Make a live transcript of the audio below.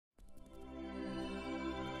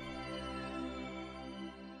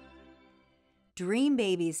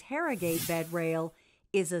Dreambaby's Harrogate Bedrail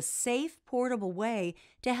is a safe, portable way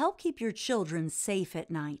to help keep your children safe at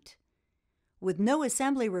night. With no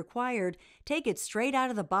assembly required, take it straight out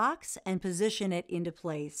of the box and position it into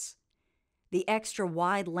place. The extra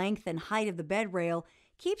wide length and height of the bedrail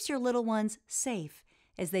keeps your little ones safe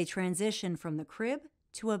as they transition from the crib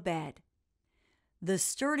to a bed. The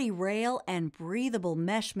sturdy rail and breathable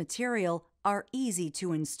mesh material are easy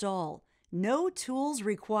to install. No tools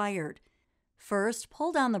required. First,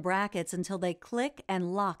 pull down the brackets until they click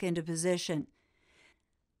and lock into position.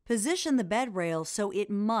 Position the bedrail so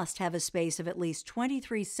it must have a space of at least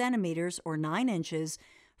 23 centimeters or 9 inches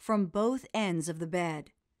from both ends of the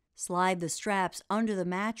bed. Slide the straps under the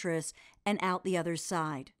mattress and out the other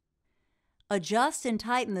side. Adjust and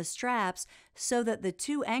tighten the straps so that the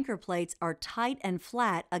two anchor plates are tight and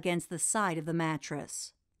flat against the side of the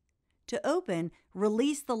mattress. To open,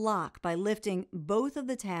 release the lock by lifting both of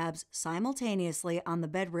the tabs simultaneously on the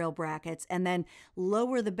bedrail brackets and then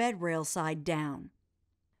lower the bedrail side down.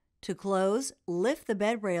 To close, lift the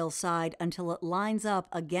bedrail side until it lines up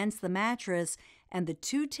against the mattress and the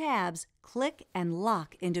two tabs click and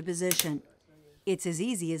lock into position. It's as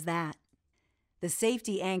easy as that. The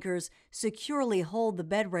safety anchors securely hold the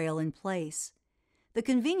bedrail in place. The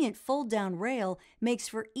convenient fold-down rail makes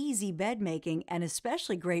for easy bed making and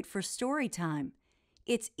especially great for story time.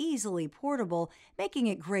 It's easily portable, making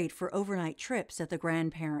it great for overnight trips at the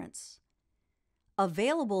grandparents'.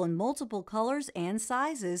 Available in multiple colors and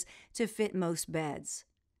sizes to fit most beds.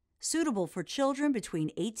 Suitable for children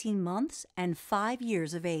between 18 months and 5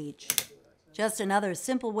 years of age. Just another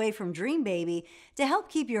simple way from Dreambaby to help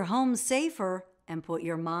keep your home safer and put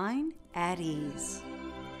your mind at ease.